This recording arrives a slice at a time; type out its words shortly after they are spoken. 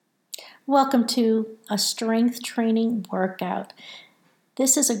Welcome to a strength training workout.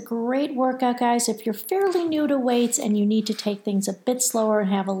 This is a great workout, guys, if you're fairly new to weights and you need to take things a bit slower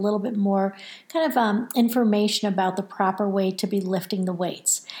and have a little bit more information about the proper way to be lifting the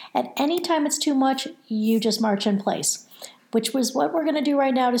weights. At any time it's too much, you just march in place, which was what we're going to do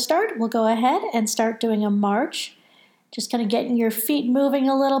right now to start. We'll go ahead and start doing a march, just kind of getting your feet moving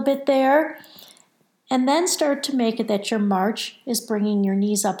a little bit there. And then start to make it that your march is bringing your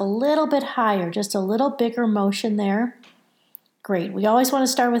knees up a little bit higher, just a little bigger motion there. Great. We always want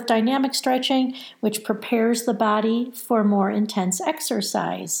to start with dynamic stretching, which prepares the body for more intense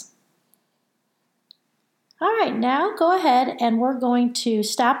exercise. All right, now go ahead and we're going to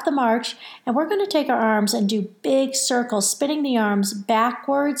stop the march and we're going to take our arms and do big circles, spinning the arms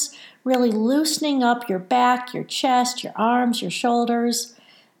backwards, really loosening up your back, your chest, your arms, your shoulders,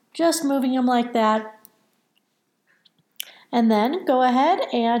 just moving them like that. And then go ahead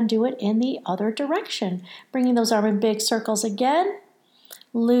and do it in the other direction. Bringing those arms in big circles again,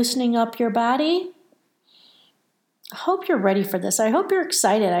 loosening up your body. I hope you're ready for this. I hope you're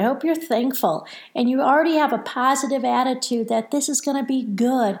excited. I hope you're thankful. And you already have a positive attitude that this is going to be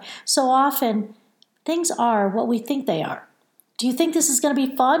good. So often, things are what we think they are. Do you think this is going to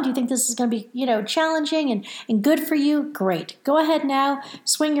be fun? Do you think this is going to be, challenging and good for you? Great. Go ahead now.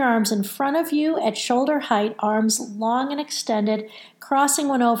 Swing your arms in front of you at shoulder height, arms long and extended, crossing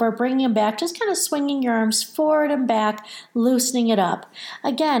one over, bringing them back, just kind of swinging your arms forward and back, loosening it up.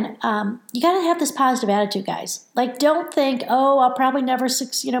 Again, you got to have this positive attitude, guys. Like, don't think, oh, I'll probably never,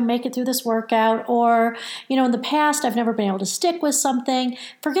 make it through this workout, or, in the past, I've never been able to stick with something.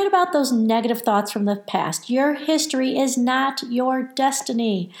 Forget about those negative thoughts from the past. Your history is not your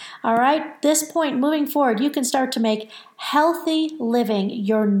destiny. All right? This point, moving forward, you can start to make healthy living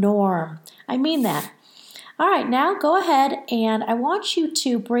your norm. I mean that. All right, now go ahead and I want you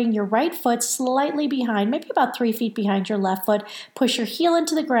to bring your right foot slightly behind, maybe about 3 feet behind your left foot. Push your heel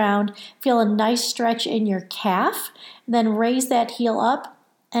into the ground. Feel a nice stretch in your calf. Then raise that heel up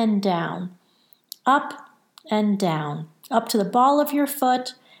and down, up and down, up to the ball of your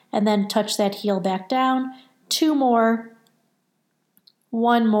foot, and then touch that heel back down. 2 more.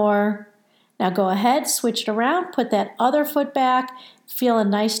 1 more. Now go ahead, switch it around, put that other foot back, feel a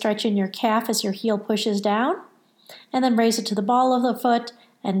nice stretch in your calf as your heel pushes down, and then raise it to the ball of the foot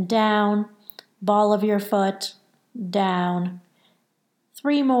and down, ball of your foot, down.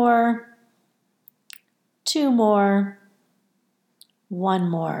 3 more, 2 more,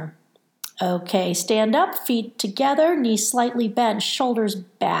 1 more. Okay, stand up, feet together, knees slightly bent, shoulders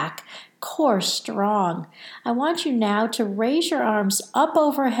back, core strong. I want you now to raise your arms up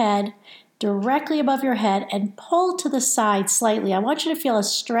overhead, directly above your head, and pull to the side slightly. I want you to feel a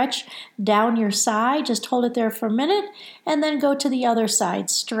stretch down your side. Just hold it there for a minute, and then go to the other side.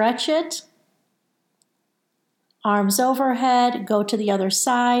 Stretch it. Arms overhead, go to the other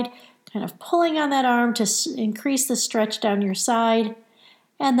side, kind of pulling on that arm to increase the stretch down your side.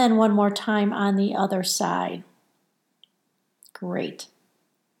 And then 1 more time on the other side. Great.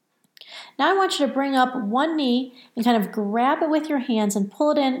 Now I want you to bring up one knee and kind of grab it with your hands and pull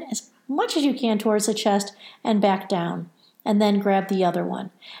it in as much as you can towards the chest and back down. And then grab the other one.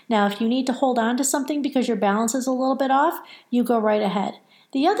 Now if you need to hold on to something because your balance is a little bit off, you go right ahead.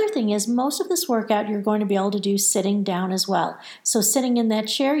 The other thing is most of this workout you're going to be able to do sitting down as well. So sitting in that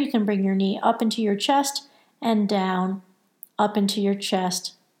chair, you can bring your knee up into your chest and down, up into your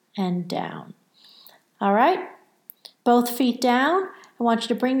chest and down. All right, both feet down. I want you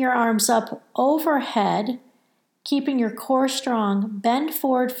to bring your arms up overhead, keeping your core strong. Bend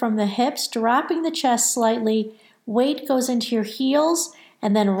forward from the hips, dropping the chest slightly. Weight goes into your heels,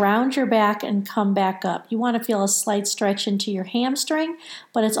 and then round your back and come back up. You want to feel a slight stretch into your hamstring,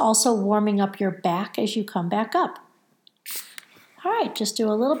 but it's also warming up your back as you come back up. All right, just do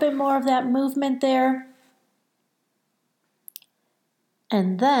a little bit more of that movement there.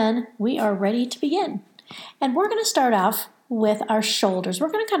 And then we are ready to begin. And we're going to start off with our shoulders.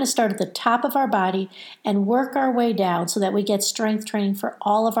 We're going to kind of start at the top of our body and work our way down so that we get strength training for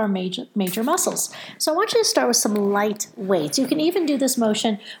all of our major muscles. So I want you to start with some light weights. You can even do this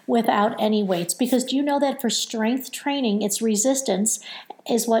motion without any weights, because do you know that for strength training, it's resistance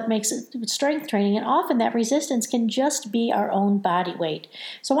is what makes it strength training, and often that resistance can just be our own body weight.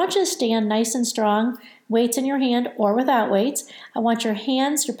 So I want you to stand nice and strong, weights in your hand or without weights. I want your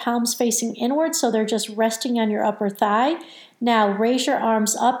hands, your palms facing inward so they're just resting on your upper thigh. Now raise your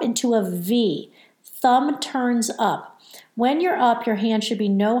arms up into a V. Thumb turns up. When you're up, your hand should be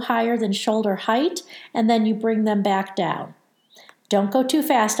no higher than shoulder height, and then you bring them back down. Don't go too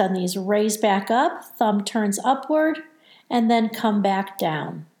fast on these. Raise back up, thumb turns upward, and then come back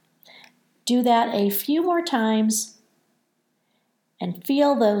down. Do that a few more times and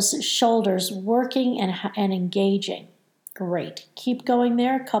feel those shoulders working and engaging. Great. Keep going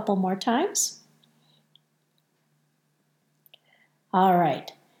there a couple more times. All right.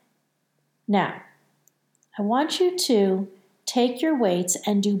 Now, I want you to take your weights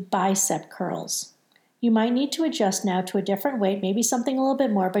and do bicep curls. You might need to adjust now to a different weight, maybe something a little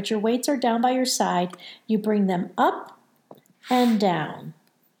bit more, but your weights are down by your side. You bring them up and down,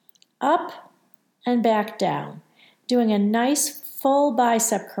 up and back down, doing a nice full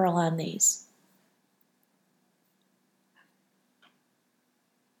bicep curl on these.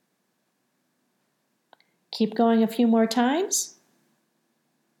 Keep going a few more times.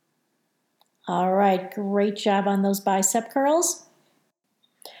 All right, great job on those bicep curls.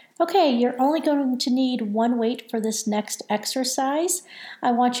 Okay, you're only going to need one weight for this next exercise.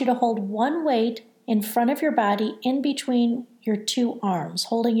 I want you to hold one weight in front of your body in between your two arms,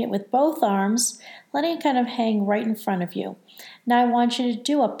 holding it with both arms, letting it kind of hang right in front of you. Now I want you to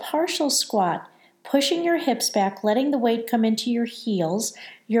do a partial squat, pushing your hips back, letting the weight come into your heels.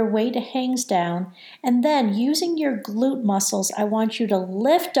 Your weight hangs down, and then using your glute muscles, I want you to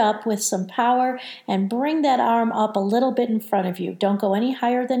lift up with some power and bring that arm up a little bit in front of you. Don't go any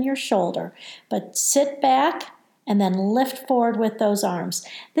higher than your shoulder, but sit back and then lift forward with those arms.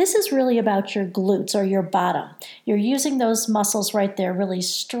 This is really about your glutes or your bottom. You're using those muscles right there, really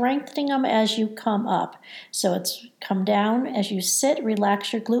strengthening them as you come up. So it's come down as you sit,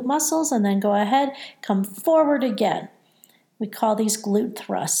 relax your glute muscles, and then go ahead, come forward again. We call these glute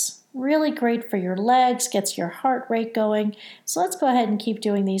thrusts. Really great for your legs, gets your heart rate going. So let's go ahead and keep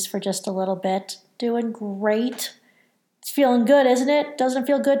doing these for just a little bit. Doing great. It's feeling good, isn't it? Doesn't it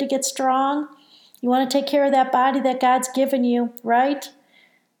feel good to get strong? You want to take care of that body that God's given you, right?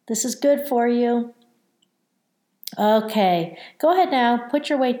 This is good for you. Okay, go ahead now, put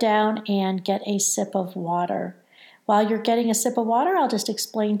your weight down and get a sip of water. While you're getting a sip of water, I'll just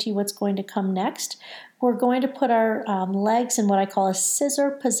explain to you what's going to come next. We're going to put our legs in what I call a scissor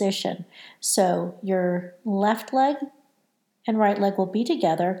position. So your left leg and right leg will be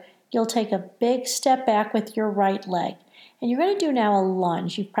together. You'll take a big step back with your right leg. And you're going to do now a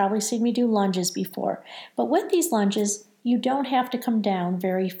lunge. You've probably seen me do lunges before. But with these lunges, you don't have to come down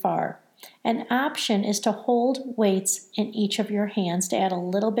very far. An option is to hold weights in each of your hands to add a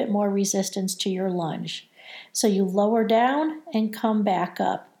little bit more resistance to your lunge. So you lower down and come back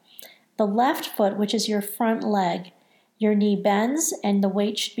up. The left foot, which is your front leg, your knee bends and the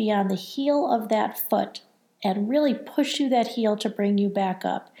weight should be on the heel of that foot and really push through that heel to bring you back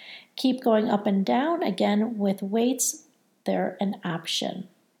up. Keep going up and down, again with weights. They're an option.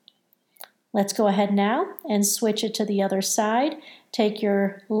 Let's go ahead now and switch it to the other side. Take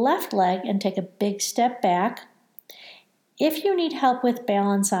your left leg and take a big step back. If you need help with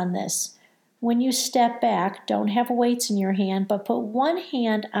balance on this, when you step back, don't have weights in your hand, but put one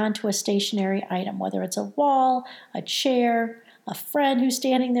hand onto a stationary item, whether it's a wall, a chair, a friend who's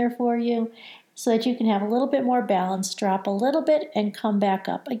standing there for you, so that you can have a little bit more balance. Drop a little bit and come back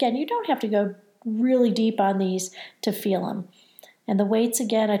up. Again, you don't have to go really deep on these to feel them. And the weights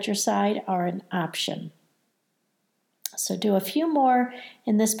again at your side are an option. So do a few more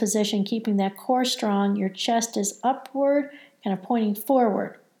in this position, keeping that core strong. Your chest is upward, kind of pointing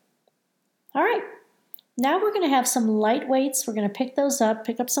forward. All right, now we're going to have some light weights. We're going to pick those up,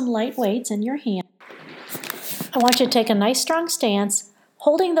 pick up some light weights in your hand. I want you to take a nice strong stance,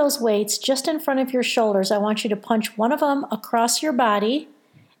 holding those weights just in front of your shoulders. I want you to punch one of them across your body,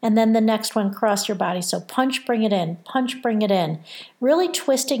 and then the next one across your body. So punch, bring it in, punch, bring it in. Really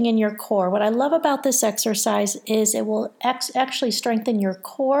twisting in your core. What I love about this exercise is it will actually strengthen your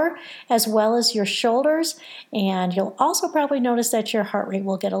core as well as your shoulders. And you'll also probably notice that your heart rate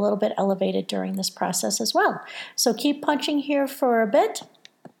will get a little bit elevated during this process as well. So keep punching here for a bit.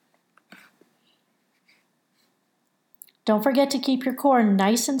 Don't forget to keep your core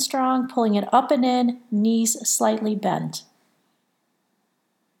nice and strong, pulling it up and in, knees slightly bent.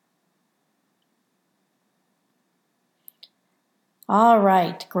 All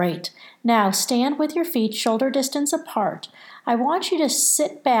right, great. Now stand with your feet shoulder distance apart. I want you to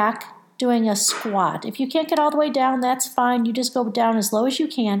sit back doing a squat. If you can't get all the way down, that's fine. You just go down as low as you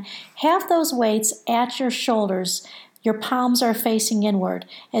can. Have those weights at your shoulders. Your palms are facing inward.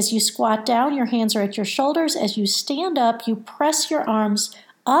 As you squat down, your hands are at your shoulders. As you stand up, you press your arms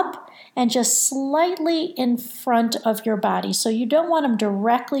up and just slightly in front of your body. So you don't want them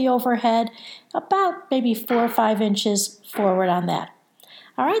directly overhead, about maybe 4 or 5 inches forward on that.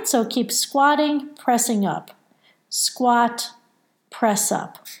 All right, so keep squatting, pressing up. Squat, press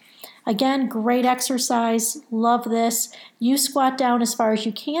up. Again, great exercise. Love this. You squat down as far as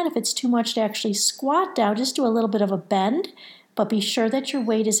you can. If it's too much to actually squat down, just do a little bit of a bend, but be sure that your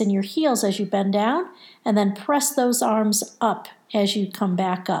weight is in your heels as you bend down, and then press those arms up as you come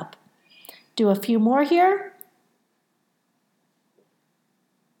back up. Do a few more here.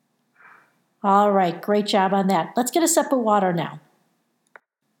 All right, great job on that. Let's get a sip of water now.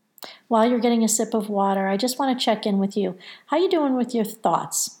 While you're getting a sip of water, I just want to check in with you. How you doing with your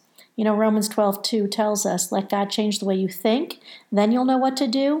thoughts? You know, Romans 12:2 tells us, let God change the way you think, then you'll know what to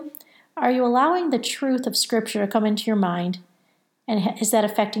do. Are you allowing the truth of Scripture to come into your mind? And is that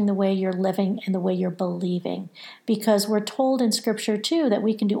affecting the way you're living and the way you're believing? Because we're told in Scripture, too, that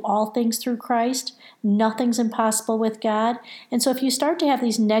we can do all things through Christ. Nothing's impossible with God. And so if you start to have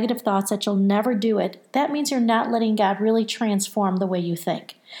these negative thoughts that you'll never do it, that means you're not letting God really transform the way you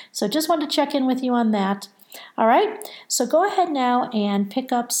think. So just wanted to check in with you on that. All right, so go ahead now and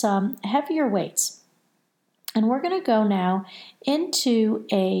pick up some heavier weights. And we're going to go now into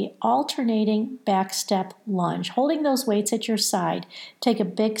a alternating back step lunge, holding those weights at your side. Take a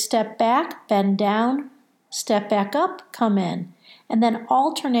big step back, bend down, step back up, come in, and then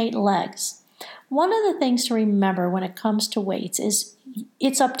alternate legs. One of the things to remember when it comes to weights is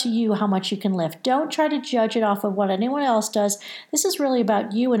it's up to you how much you can lift. Don't try to judge it off of what anyone else does. This is really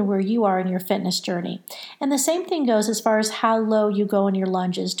about you and where you are in your fitness journey. And the same thing goes as far as how low you go in your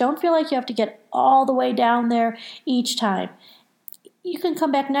lunges. Don't feel like you have to get all the way down there each time. You can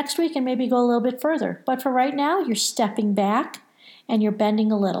come back next week and maybe go a little bit further. But for right now, you're stepping back and you're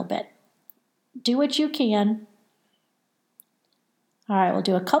bending a little bit. Do what you can. All right, we'll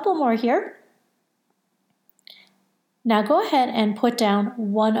do a couple more here. Now go ahead and put down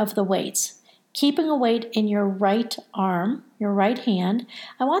one of the weights. Keeping a weight in your right arm, your right hand.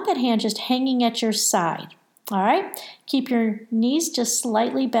 I want that hand just hanging at your side. All right? Keep your knees just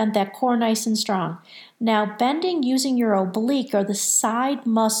slightly bent, that core nice and strong. Now bending using your oblique or the side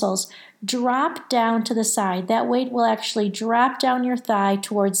muscles, drop down to the side. That weight will actually drop down your thigh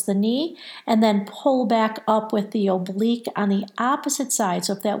towards the knee and then pull back up with the oblique on the opposite side.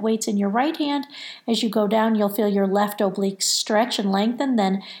 So if that weight's in your right hand, as you go down, you'll feel your left oblique stretch and lengthen.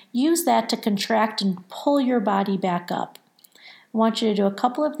 Then use that to contract and pull your body back up. I want you to do a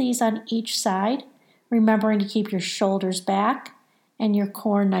couple of these on each side, remembering to keep your shoulders back and your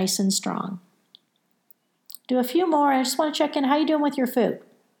core nice and strong. Do a few more. I just want to check in. How you doing with your food?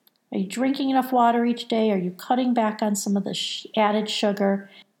 Are you drinking enough water each day? Are you cutting back on some of the added sugar?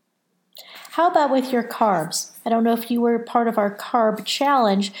 How about with your carbs? I don't know if you were part of our carb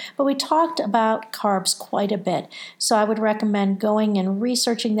challenge, but we talked about carbs quite a bit. So I would recommend going and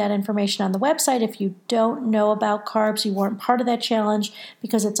researching that information on the website if you don't know about carbs, you weren't part of that challenge,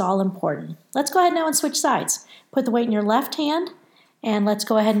 because it's all important. Let's go ahead now and switch sides. Put the weight in your left hand, and let's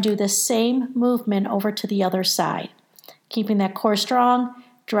go ahead and do the same movement over to the other side. Keeping that core strong.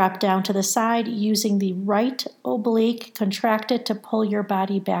 Drop down to the side using the right oblique, contract it to pull your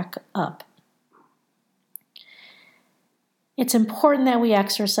body back up. It's important that we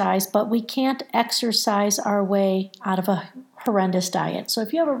exercise, but we can't exercise our way out of a horrendous diet. So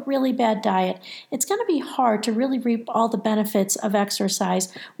if you have a really bad diet, it's going to be hard to really reap all the benefits of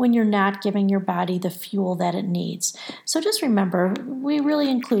exercise when you're not giving your body the fuel that it needs. So just remember, we really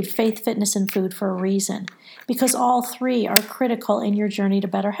include faith, fitness, and food for a reason, because all three are critical in your journey to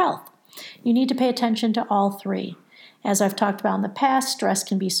better health. You need to pay attention to all three. As I've talked about in the past, stress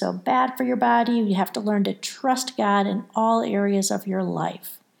can be so bad for your body. You have to learn to trust God in all areas of your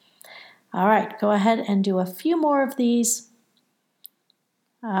life. All right, go ahead and do a few more of these.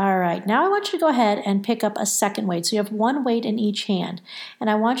 All right, now I want you to go ahead and pick up a second weight. So you have one weight in each hand. And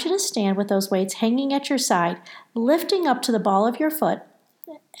I want you to stand with those weights hanging at your side, lifting up to the ball of your foot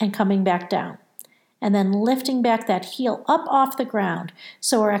and coming back down. And then lifting back that heel up off the ground.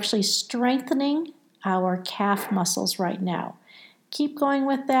 So we're actually strengthening our calf muscles right now. Keep going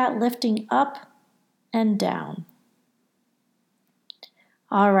with that, lifting up and down.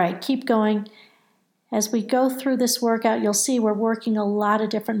 All right, keep going. As we go through this workout, you'll see we're working a lot of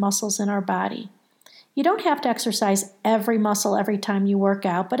different muscles in our body. You don't have to exercise every muscle every time you work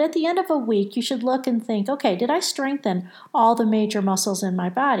out, but at the end of a week, you should look and think, okay, did I strengthen all the major muscles in my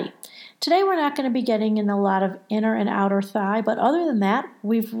body? Today, we're not going to be getting in a lot of inner and outer thigh, but other than that,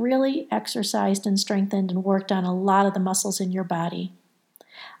 we've really exercised and strengthened and worked on a lot of the muscles in your body.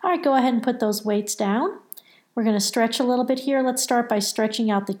 All right, go ahead and put those weights down. We're going to stretch a little bit here. Let's start by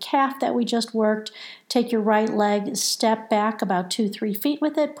stretching out the calf that we just worked. Take your right leg, step back about 2-3 feet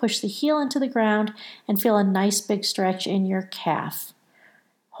with it, push the heel into the ground, and feel a nice big stretch in your calf.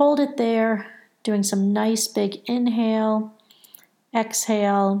 Hold it there, doing some nice big inhale,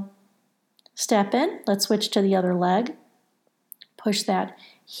 exhale, Step in. Let's switch to the other leg. Push that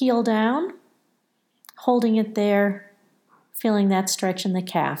heel down, holding it there, feeling that stretch in the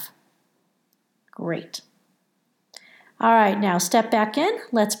calf. Great. All right, now step back in.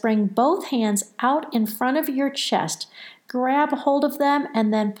 Let's bring both hands out in front of your chest. Grab hold of them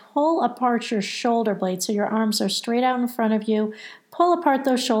and then pull apart your shoulder blades so your arms are straight out in front of you. Pull apart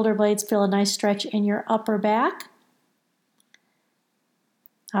those shoulder blades. Feel a nice stretch in your upper back.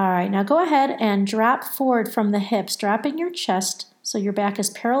 All right, now go ahead and drop forward from the hips, dropping your chest so your back is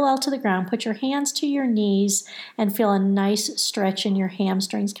parallel to the ground. Put your hands to your knees and feel a nice stretch in your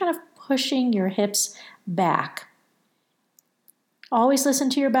hamstrings, kind of pushing your hips back. Always listen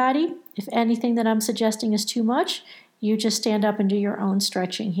to your body. If anything that I'm suggesting is too much, you just stand up and do your own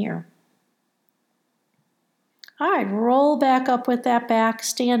stretching here. All right, roll back up with that back,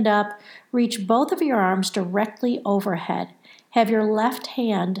 stand up, reach both of your arms directly overhead. Have your left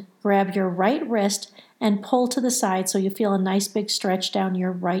hand grab your right wrist and pull to the side so you feel a nice big stretch down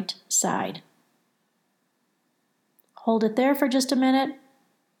your right side. Hold it there for just a minute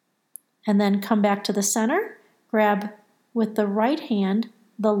and then come back to the center. Grab with the right hand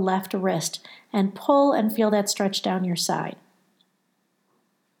the left wrist and pull and feel that stretch down your side.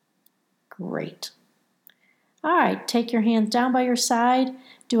 Great. All right, take your hands down by your side.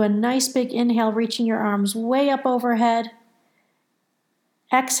 Do a nice big inhale, reaching your arms way up overhead.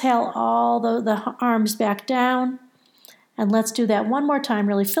 Exhale all the arms back down. And let's do that one more time,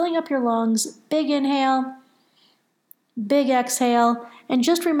 really filling up your lungs. Big inhale, big exhale. And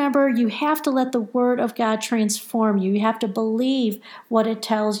just remember, you have to let the Word of God transform you. You have to believe what it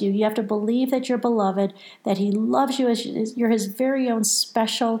tells you. You have to believe that you're beloved, that He loves you as you're His very own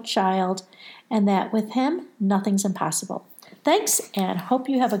special child, and that with Him, nothing's impossible. Thanks, and hope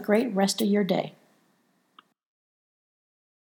you have a great rest of your day.